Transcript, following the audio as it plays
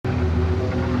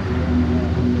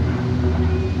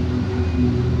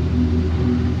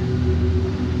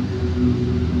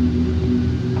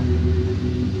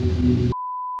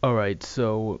Alright,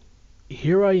 so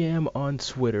here I am on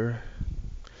Twitter.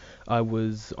 I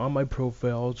was on my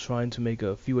profile trying to make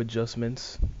a few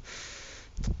adjustments.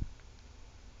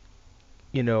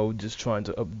 Just trying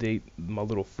to update my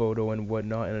little photo and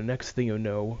whatnot. And the next thing you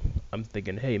know, I'm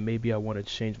thinking, hey, maybe I want to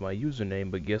change my username,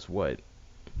 but guess what?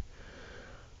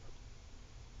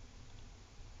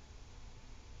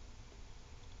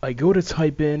 I go to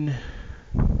type in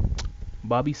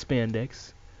Bobby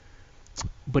Spandex,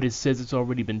 but it says it's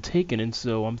already been taken, and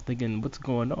so I'm thinking, what's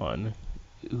going on?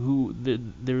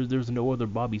 There's no other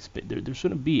Bobby there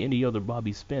shouldn't be any other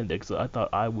Bobby Spandex. I thought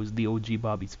I was the OG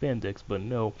Bobby Spandex, but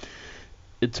no.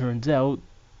 It turns out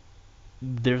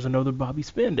there's another Bobby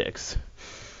Spandex.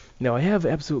 Now I have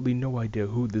absolutely no idea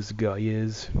who this guy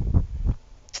is,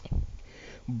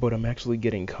 but I'm actually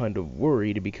getting kind of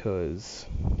worried because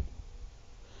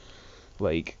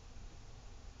like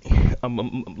I'm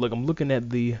looking at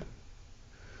the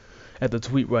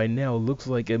tweet right now. It looks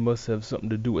like it must have something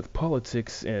to do with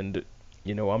politics, and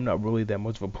I'm not really that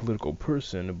much of a political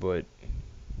person, but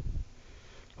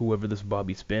whoever this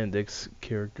Bobby Spandex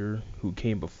character who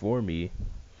came before me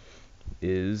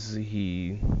is,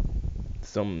 it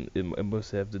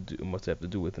must have to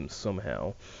do with him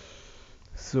somehow.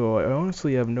 So I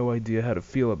honestly have no idea how to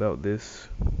feel about this.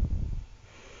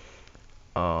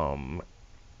 Um,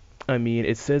 I mean,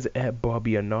 it says at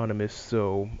Bobby Anonymous,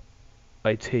 so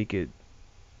I take it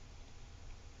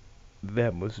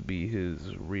that must be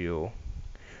his real.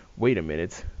 Wait a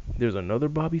minute, there's another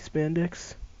Bobby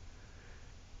Spandex?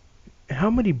 How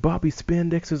many Bobby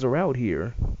Spandexes are out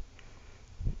here?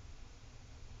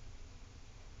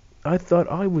 I thought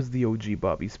I was the OG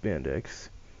Bobby Spandex.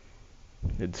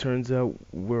 It turns out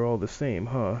we're all the same,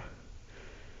 huh?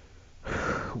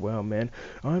 Wow, man.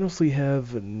 I honestly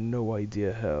have no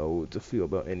idea how to feel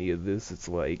about any of this. It's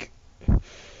like,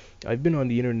 I've been on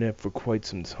the internet for quite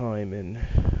some time, and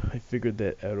I figured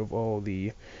that out of all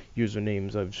the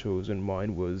usernames I've chosen,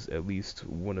 mine was at least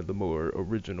one of the more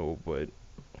original, but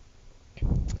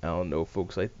I don't know,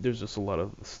 folks. There's just a lot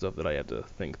of stuff that I have to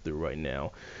think through right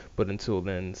now. But until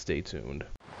then, stay tuned.